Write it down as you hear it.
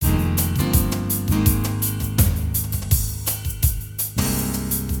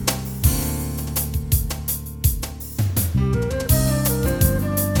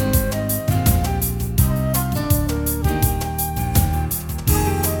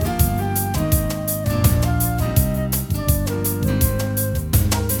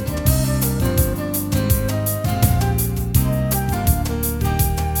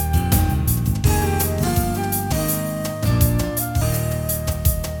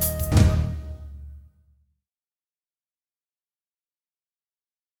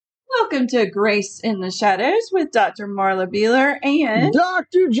Welcome to Grace in the Shadows with Dr. Marla Beeler and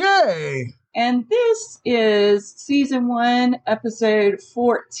Dr. J. And this is Season 1, Episode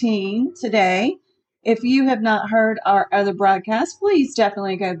 14 today. If you have not heard our other broadcasts, please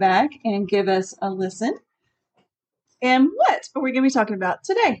definitely go back and give us a listen. And what are we going to be talking about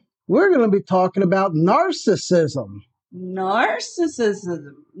today? We're going to be talking about narcissism.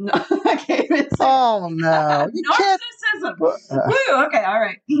 Narcissism. No, I can't even say Oh, no. You narcissism. Woo, okay, all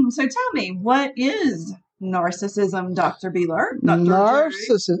right. So tell me, what is narcissism, Dr. Beeler?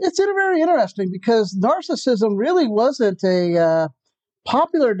 Narcissism. It's very interesting because narcissism really wasn't a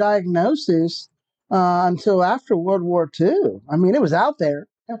popular diagnosis until after World War II. I mean, it was out there.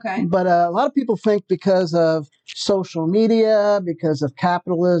 Okay. But a lot of people think because of social media, because of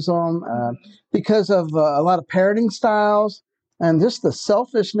capitalism, because of a lot of parenting styles, and just the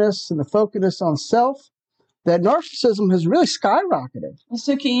selfishness and the focus on self, that narcissism has really skyrocketed.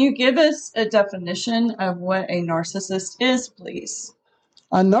 So can you give us a definition of what a narcissist is, please?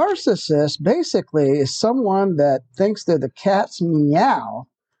 A narcissist basically is someone that thinks they're the cat's meow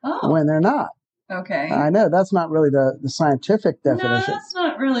when they're not. Okay. I know that's not really the scientific definition. No, that's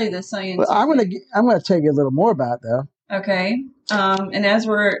not really the scientific. Well, I'm going to tell you a little more about it, though. Okay. And as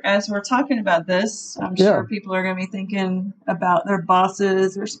we're talking about this, I'm sure people are going to be thinking about their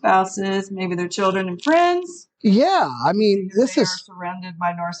bosses, their spouses, maybe their children and friends. Yeah, I mean, this is surrounded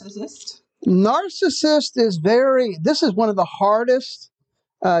by narcissists. Narcissist is this is one of the hardest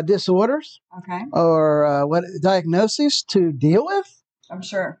disorders. Okay. Or diagnoses to deal with. I'm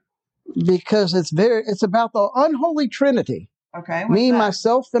sure. Because it's about the unholy trinity. Okay. Me,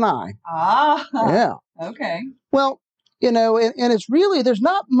 myself, and I. Ah. Yeah. Okay. Well, and it's really, there's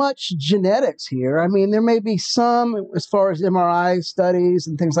not much genetics here. I mean, there may be some as far as MRI studies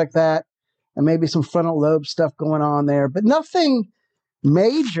and things like that, and maybe some frontal lobe stuff going on there, but nothing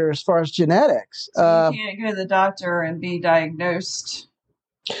major as far as genetics. So you can't go to the doctor and be diagnosed.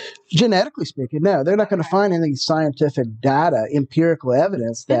 Genetically speaking, no, they're not going to find any scientific data, empirical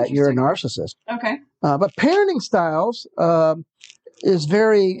evidence that you're a narcissist. Okay. But parenting styles is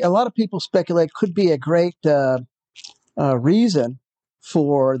a lot of people speculate could be a great reason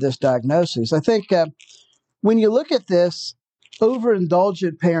for this diagnosis. I think when you look at this,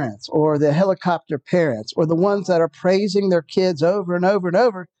 overindulgent parents or the helicopter parents or the ones that are praising their kids over and over and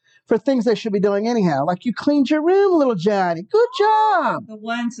over for things they should be doing anyhow. Like, you cleaned your room, little Johnny. Good job. The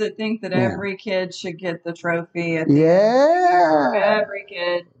ones that think that every kid should get the trophy at the end. Every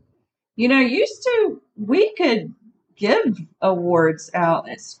kid. You know, we could give awards out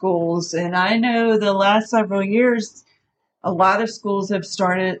at schools. And I know the last several years, a lot of schools have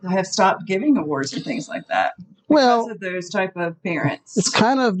stopped giving awards and things like that. Because of those type of parents. It's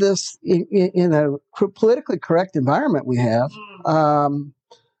kind of this, in a politically correct environment we have.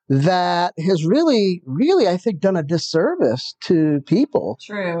 That has really, I think, done a disservice to people.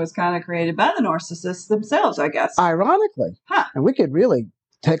 True. It was kind of created by the narcissists themselves, I guess. Ironically. Huh. And we could really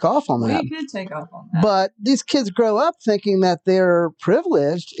take off on that. We could take off on that. But these kids grow up thinking that they're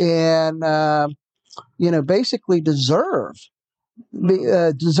privileged and, basically deserve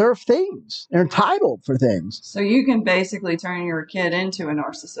things. They're entitled for things. So you can basically turn your kid into a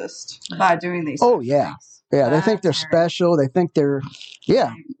narcissist by doing these things. Yeah, they think they're special. They think they're,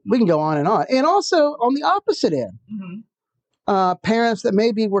 we can go on. And also on the opposite end, parents that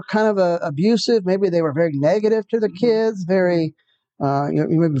maybe were kind of abusive, maybe they were very negative to their kids, very,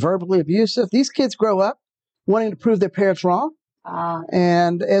 maybe verbally abusive. These kids grow up wanting to prove their parents wrong.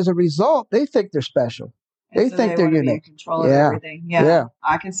 And as a result, they think they're special. They think they're unique. Be in control of everything. Yeah.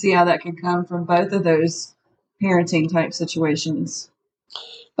 I can see how that can come from both of those parenting type situations.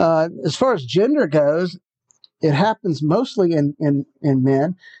 As far as gender goes, it happens mostly in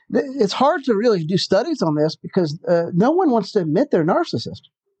men. It's hard to really do studies on this because no one wants to admit they're narcissists.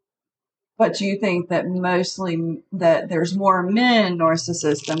 But you think that mostly that there's more men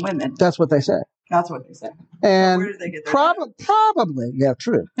narcissists than women? That's what they say. That's what they say. And where do they get their probably,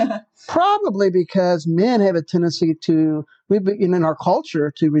 true. Probably because men have a tendency in our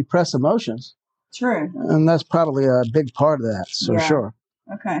culture to repress emotions. True. And that's probably a big part of that, for sure.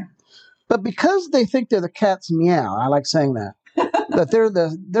 Okay. But because they think they're the cat's meow, I like saying that, that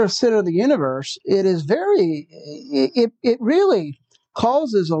they're center of the universe, it is it really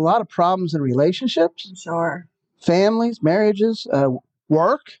causes a lot of problems in relationships. Sure. Families, marriages,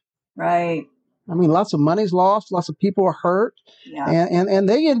 work. Right. I mean, lots of money's lost, lots of people are hurt, and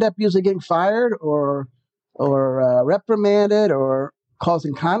they end up usually getting fired or reprimanded or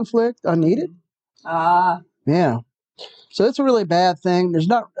causing conflict unneeded. Yeah. So it's a really bad thing. There's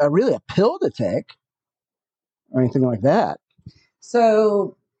not really a pill to take or anything like that.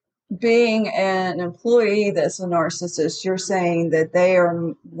 So being an employee that's a narcissist, you're saying that they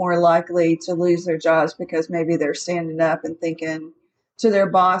are more likely to lose their jobs because maybe they're standing up and thinking to their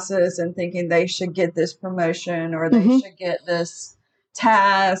bosses and thinking they should get this promotion or they should get this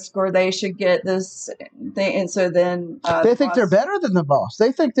task or they should get this thing. And so then they think they're better than the boss.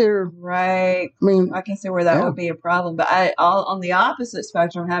 They think they're right. I mean, I can see where that would be a problem. But on the opposite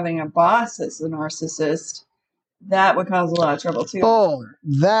spectrum, having a boss that's a narcissist, that would cause a lot of trouble too. Oh,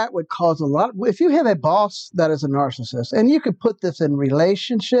 that would cause a lot. If you have a boss that is a narcissist, and you could put this in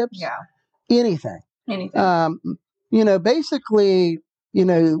relationships, anything. Basically,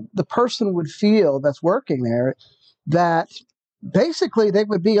 the person would feel that's working there that basically they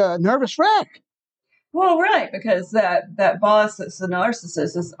would be a nervous wreck. Well, right, because that boss that's the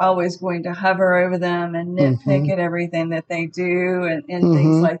narcissist is always going to hover over them and nitpick at everything that they do and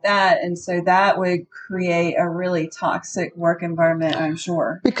things like that. And so that would create a really toxic work environment, I'm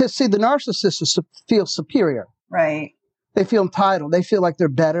sure. Because, see, the narcissists feel superior. Right. They feel entitled. They feel like they're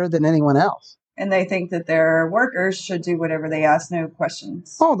better than anyone else. And they think that their workers should do whatever they ask, no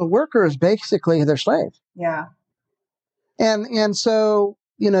questions. Oh, the worker is basically their slave. Yeah. And so,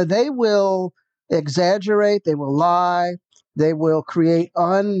 they will exaggerate, they will lie, they will create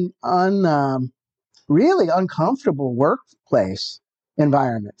really uncomfortable workplace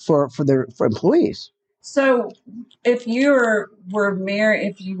environment for employees. So if you were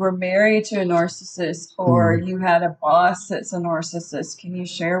married to a narcissist or you had a boss that's a narcissist, can you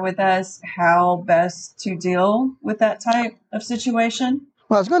share with us how best to deal with that type of situation?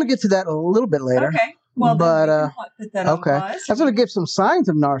 Well, I was going to get to that a little bit later. Okay. Well, then we can put that on pause. I was going to give some signs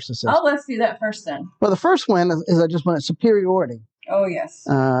of narcissism. Oh, let's do that first then. Well, the first one is I just want superiority. Oh, yes.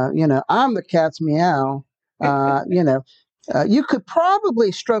 I'm the cat's meow. You could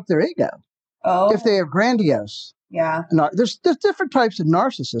probably stroke their ego if they are grandiose. Yeah. There's different types of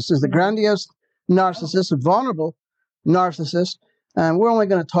narcissists. There's the grandiose narcissist, a vulnerable narcissist. And we're only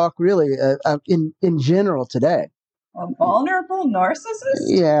going to talk really in general today. A vulnerable narcissist?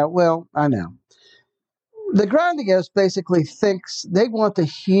 Yeah, well, I know. The grandiose basically thinks they want to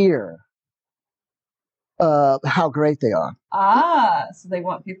hear how great they are. So they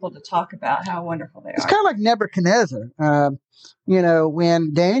want people to talk about how wonderful they are. It's kind of like Nebuchadnezzar.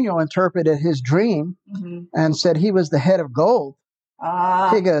 When Daniel interpreted his dream and said he was the head of gold,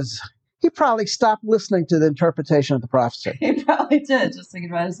 he probably stopped listening to the interpretation of the prophecy. He probably did, just thinking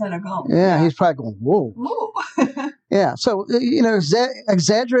about his head of gold. Yeah, he's probably going, whoa. Yeah, so,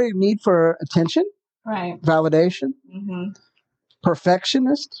 exaggerated need for attention. Right. Validation.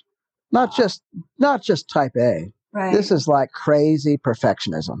 Perfectionist. Not just type A. Right. This is like crazy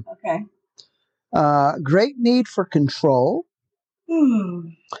perfectionism. Okay. Great need for control.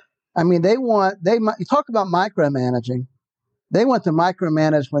 I mean, you talk about micromanaging. They want to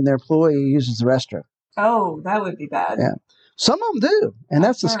micromanage when their employee uses the restroom. Oh, that would be bad. Yeah. Some of them do. And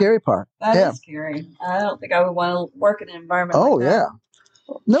that's the scary part. That is scary. I don't think I would want to work in an environment like that. Oh, yeah.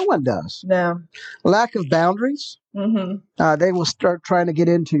 No one does. No. Lack of boundaries. They will start trying to get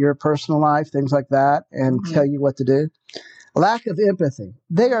into your personal life, things like that, and tell you what to do. Lack of empathy.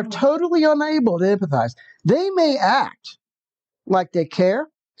 They are totally unable to empathize. They may act like they care,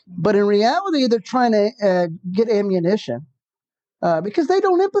 but in reality, they're trying to get ammunition because they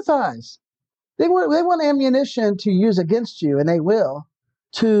don't empathize. They want ammunition to use against you, and they will,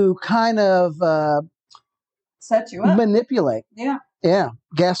 to kind of set you up, manipulate. Yeah,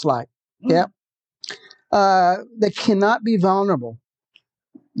 gaslight. Yeah. They cannot be vulnerable.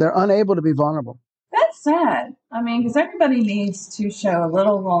 They're unable to be vulnerable. That's sad. I mean, because everybody needs to show a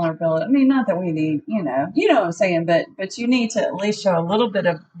little vulnerability. I mean, not that we need, you know what I'm saying, but you need to at least show a little bit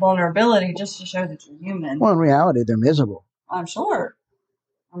of vulnerability just to show that you're human. Well, in reality, they're miserable. I'm sure.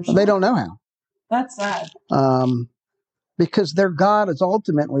 They don't know how. That's sad. Because their God is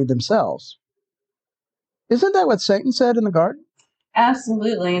ultimately themselves. Isn't that what Satan said in the garden?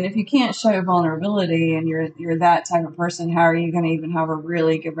 Absolutely. And if you can't show vulnerability and you're that type of person, how are you going to even have a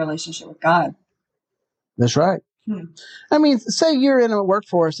really good relationship with God? That's right. I mean, say you're in a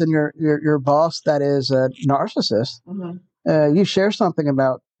workforce and your boss that is a narcissist, you share something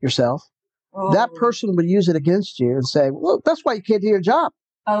about yourself. Oh. That person would use it against you and say, well, that's why you can't do your job.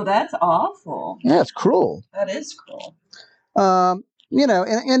 Oh, that's awful. Yeah, it's cruel. That is cruel.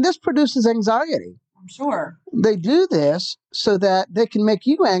 And this produces anxiety. I'm sure. They do this so that they can make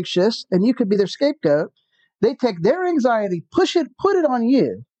you anxious and you could be their scapegoat. They take their anxiety, put it on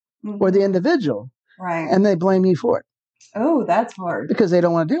you or the individual. Right. And they blame you for it. Oh, that's hard. Because they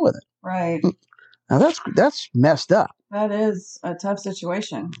don't want to deal with it. Right. Now that's messed up. That is a tough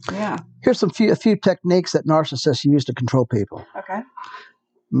situation. Yeah. Here's a few techniques that narcissists use to control people. Okay.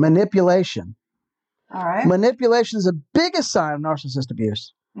 manipulation. All right. Manipulation is the biggest sign of narcissist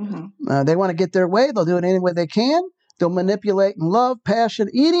abuse. Mm-hmm. They want to get their way. They'll do it any way they can. They'll manipulate in love, passion,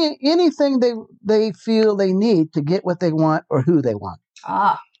 anything they feel they need to get what they want or who they want.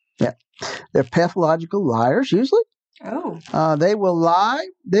 Ah. Yeah. They're pathological liars, usually. Oh. They will lie.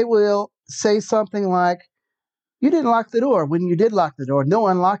 They will say something like, you didn't lock the door. When you did lock the door, no,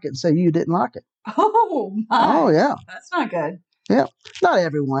 unlock it and say you didn't lock it. Oh, my. Oh, yeah. That's not good. Yeah. Not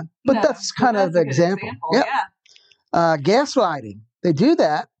everyone, but No, that's kind of the example. Yeah. Gaslighting. They do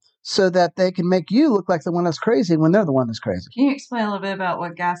that so that they can make you look like the one that's crazy when they're the one that's crazy. Can you explain a little bit about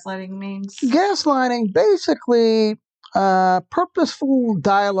what gaslighting means? Gaslighting, basically, purposeful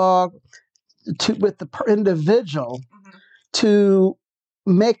dialogue with the individual to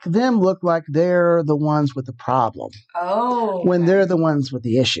make them look like they're the ones with the problem. Oh. When they're the ones with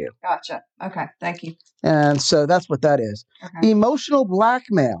the issue. Gotcha. Okay. Thank you. And so that's what that is. Okay. Emotional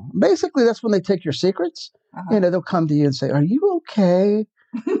blackmail. Basically, that's when they take your secrets. Uh-huh. They'll come to you and say, are you okay?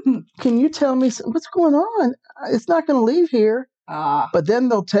 Can you tell me what's going on? It's not going to leave here. But then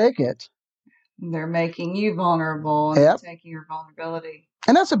they'll take it. They're making you vulnerable and Yep. taking your vulnerability.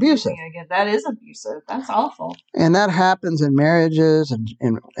 And that's abusive. Again, that is abusive. That's awful. And that happens in marriages and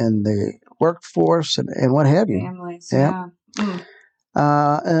in the workforce and what have you. Families, yeah.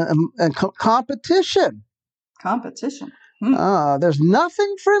 And competition. Competition. There's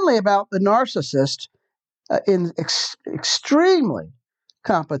nothing friendly about the narcissist in extremely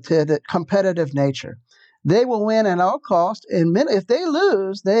competitive nature. They will win at all costs, and if they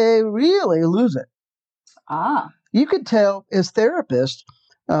lose, they really lose it. You could tell as therapists,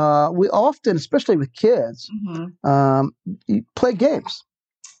 we often, especially with kids, you play games.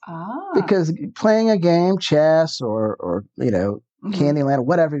 Because playing a game, chess or Candyland or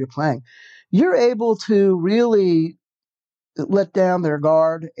whatever you're playing, you're able to really let down their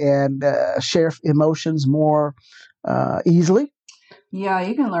guard and share emotions more easily. Yeah,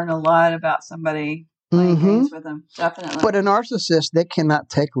 you can learn a lot about somebody playing games with them, definitely. But a narcissist, they cannot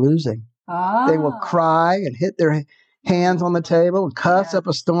take losing. They will cry and hit their hands on the table and cuss up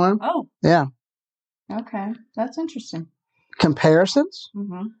a storm. Oh. Yeah. Okay, that's interesting. Comparisons.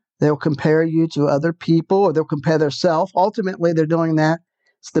 They'll compare you to other people, or they'll compare themselves. Ultimately, they're doing that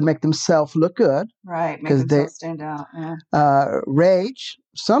to make themselves look good. Right, make themselves stand out. Yeah. Rage.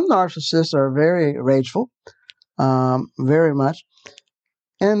 Some narcissists are very rageful, very much.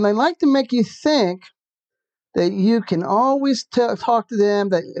 And they like to make you think that you can always talk to them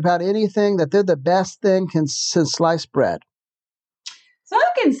about anything, that they're the best thing since sliced bread. So I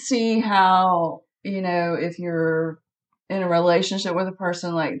can see how, if you're in a relationship with a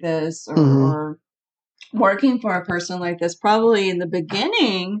person like this or working for a person like this, probably in the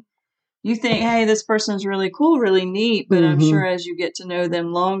beginning, you think, hey, this person's really cool, really neat. But I'm sure as you get to know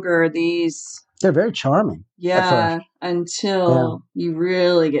them longer, they're very charming. Yeah, until you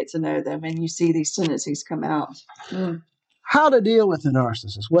really get to know them and you see these tendencies come out. How to deal with a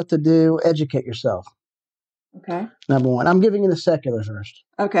narcissist, what to do, educate yourself. Okay. Number one. I'm giving you the secular first.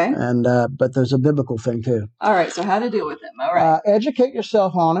 Okay. And but there's a biblical thing too. All right. So how to deal with them. All right. Educate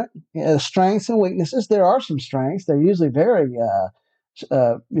yourself on it. Strengths and weaknesses. There are some strengths. They're usually very,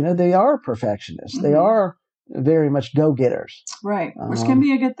 they are perfectionists. They are very much go-getters. Right. Which can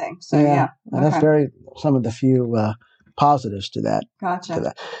be a good thing. So yeah. And that's some of the few positives to that. Gotcha. To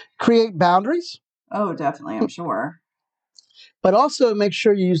that. Create boundaries. Oh, definitely. I'm sure. But also make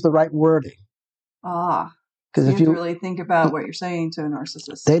sure you use the right wording. Because if you really think about what you're saying to a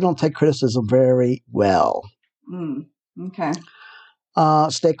narcissist, they don't take criticism very well. Okay.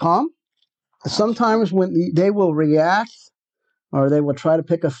 Stay calm. Sometimes when they will react or they will try to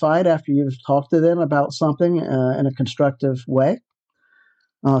pick a fight after you've talked to them about something in a constructive way.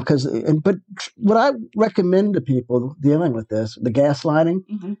 But what I recommend to people dealing with this, the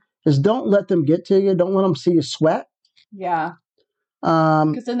gaslighting, is don't let them get to you. Don't let them see you sweat. Yeah.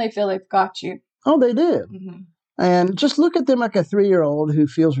 Because then they feel they've got you. Oh, they do. And just look at them like a 3-year-old who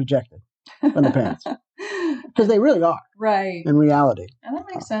feels rejected from the parents. Because they really are. Right. In reality. And that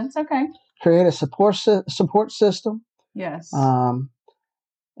makes sense. Okay. Create a support system. Yes. And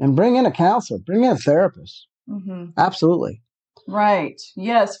bring in a counselor. Bring in a therapist. Absolutely. Right.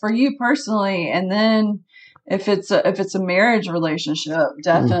 Yes. For you personally. And then if it's a marriage relationship,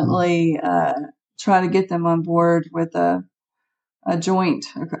 definitely try to get them on board with a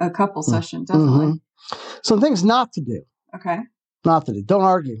couple session. Definitely. Some things not to do. Okay. Not to do. Don't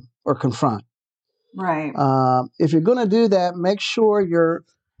argue or confront. Right. If you're going to do that, make sure you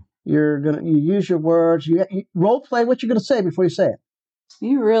use your words. You role play what you're going to say before you say it.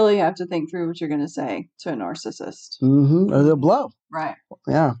 You really have to think through what you're going to say to a narcissist. Or they'll blow. Right.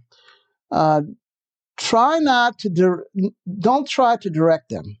 Yeah. Try not to, don't try to direct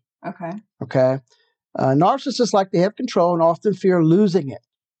them. Okay. Okay. Narcissists like to have control and often fear losing it.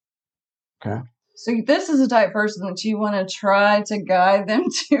 Okay. So this is the type of person that you want to try to guide them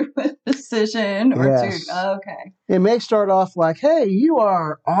to a decision or Yes. Okay. It may start off like, hey, you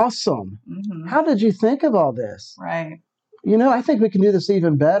are awesome. Mm-hmm. How did you think of all this? Right. I think we can do this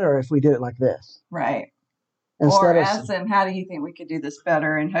even better if we did it like this. Right. Instead or ask them, how do you think we could do this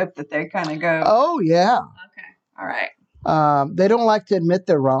better, and hope that they kind of go, oh, yeah. Okay. All right. They don't like to admit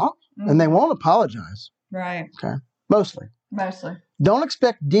they're wrong, and they won't apologize. Right. Okay. Mostly. Mostly. Don't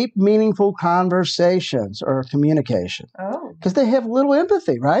expect deep, meaningful conversations or communication. Oh. Because they have little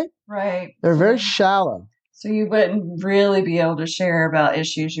empathy, right? Right. They're very shallow. So you wouldn't really be able to share about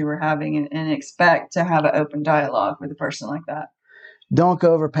issues you were having and expect to have an open dialogue with a person like that. Don't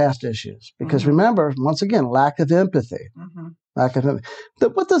go over past issues. Because remember, once again, lack of empathy. Lack of empathy.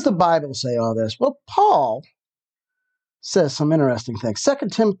 What does the Bible say all this? Well, Paul says some interesting things. 2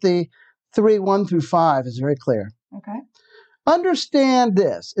 Timothy 3:1-5 is very clear. Okay. Understand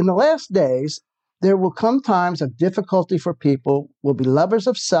this. In the last days, there will come times of difficulty for people will be lovers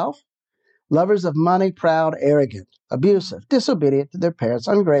of self, lovers of money, proud, arrogant, abusive, disobedient to their parents,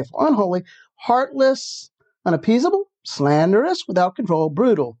 ungrateful, unholy, heartless, unappeasable, slanderous, without control,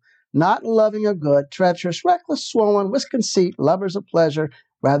 brutal, not loving of good, treacherous, reckless, swollen, with conceit, lovers of pleasure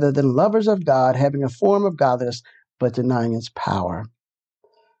rather than lovers of God, having a form of godliness, but denying its power.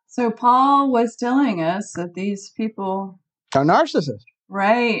 So Paul was telling us that these people are narcissists.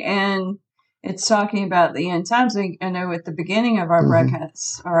 Right. And it's talking about the end times. I know at the beginning of our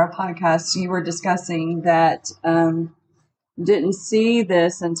broadcasts or our podcast, you were discussing that didn't see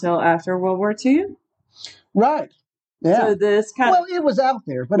this until after World War II. Right. Yeah. So this kind of... Well, it was out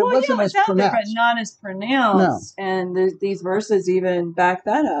there, but it wasn't as pronounced. There, but not as pronounced. No. And these verses even back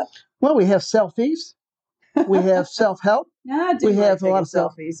that up. Well, we have selfies. We have self-help. Yeah, we have a lot of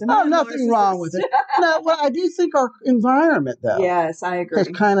selfies. Oh, nothing wrong with it. No, well, I do think our environment, though, yes, I agree, has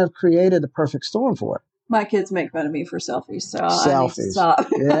kind of created a perfect storm for it. My kids make fun of me for selfies, so I need to stop.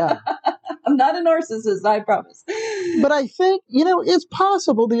 Yeah. I'm not a narcissist, I promise. But I think, it's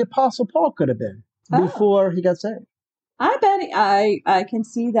possible the Apostle Paul could have been before he got saved. I bet I can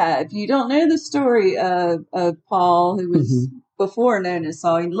see that. If you don't know the story of Paul, who was before known as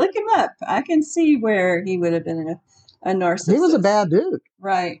Saul, look him up. I can see where he would have been a narcissist. He was a bad dude.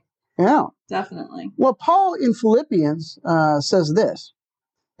 Right. Yeah. Definitely. Well, Paul in Philippians says this,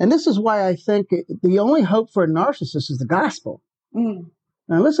 and this is why I think the only hope for a narcissist is the gospel. Now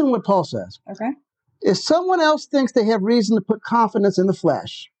listen to what Paul says. Okay. If someone else thinks they have reason to put confidence in the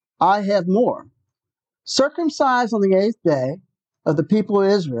flesh, I have more. Circumcised on the 8th day of the people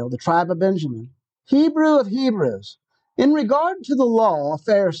of Israel, the tribe of Benjamin, Hebrew of Hebrews, in regard to the law, a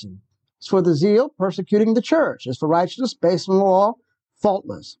Pharisee, as for the zeal, persecuting the church, as for righteousness, based on the law,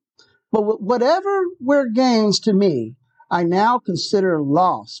 faultless. But whatever were gains to me, I now consider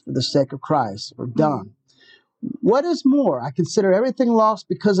loss for the sake of Christ, or dung. What is more, I consider everything lost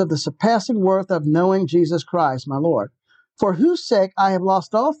because of the surpassing worth of knowing Jesus Christ, my Lord, for whose sake I have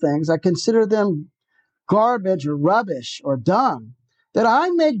lost all things. I consider them garbage or rubbish or dung, that I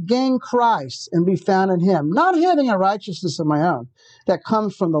may gain Christ and be found in him, not having a righteousness of my own that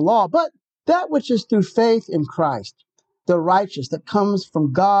comes from the law, but that which is through faith in Christ, the righteous that comes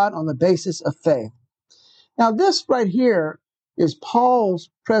from God on the basis of faith. Now, this right here is Paul's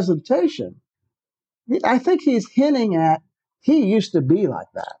presentation. I think he's hinting at he used to be like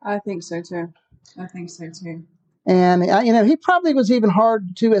that. I think so, too. And, he probably was even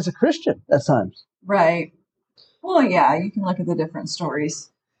hard to as a Christian at times. Right. Well, yeah, you can look at the different stories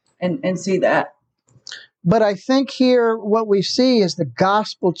and see that. But I think here what we see is the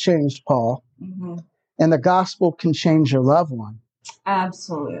gospel changed Paul, and the gospel can change your loved one.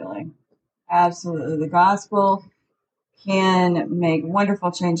 Absolutely. Absolutely. The gospel can make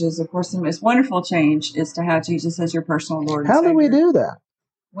wonderful changes. Of course, the most wonderful change is to have Jesus as your personal Lord and Savior. How do we do that?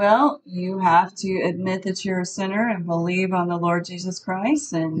 Well, you have to admit that you're a sinner and believe on the Lord Jesus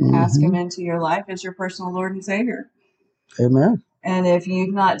Christ and ask him into your life as your personal Lord and Savior. Amen. And if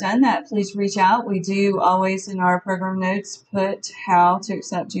you've not done that, please reach out. We do always in our program notes put how to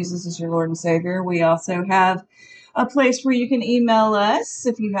accept Jesus as your Lord and Savior. We also have a place where you can email us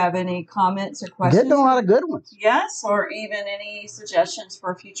if you have any comments or questions. Getting a lot of good ones. Yes, or even any suggestions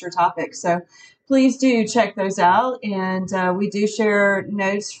for future topics. So please do check those out. And we do share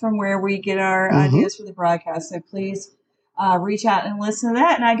notes from where we get our ideas for the broadcast. So please reach out and listen to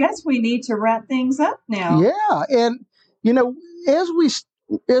that. And I guess we need to wrap things up now. Yeah. And,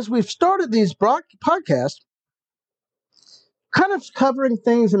 as we've started these podcasts, kind of covering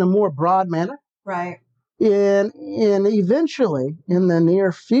things in a more broad manner, right? And eventually, in the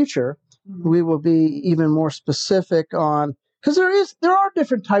near future, we will be even more specific on, because there are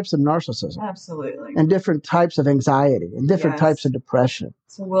different types of narcissism. Absolutely. And different types of anxiety and different types of depression.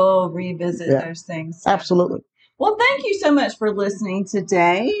 So we'll revisit those things. Absolutely. Well, thank you so much for listening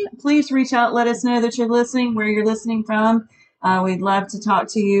today. Please reach out. Let us know that you're listening, where you're listening from. We'd love to talk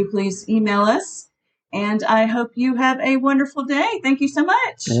to you. Please email us. And I hope you have a wonderful day. Thank you so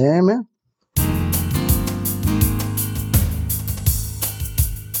much. Amen.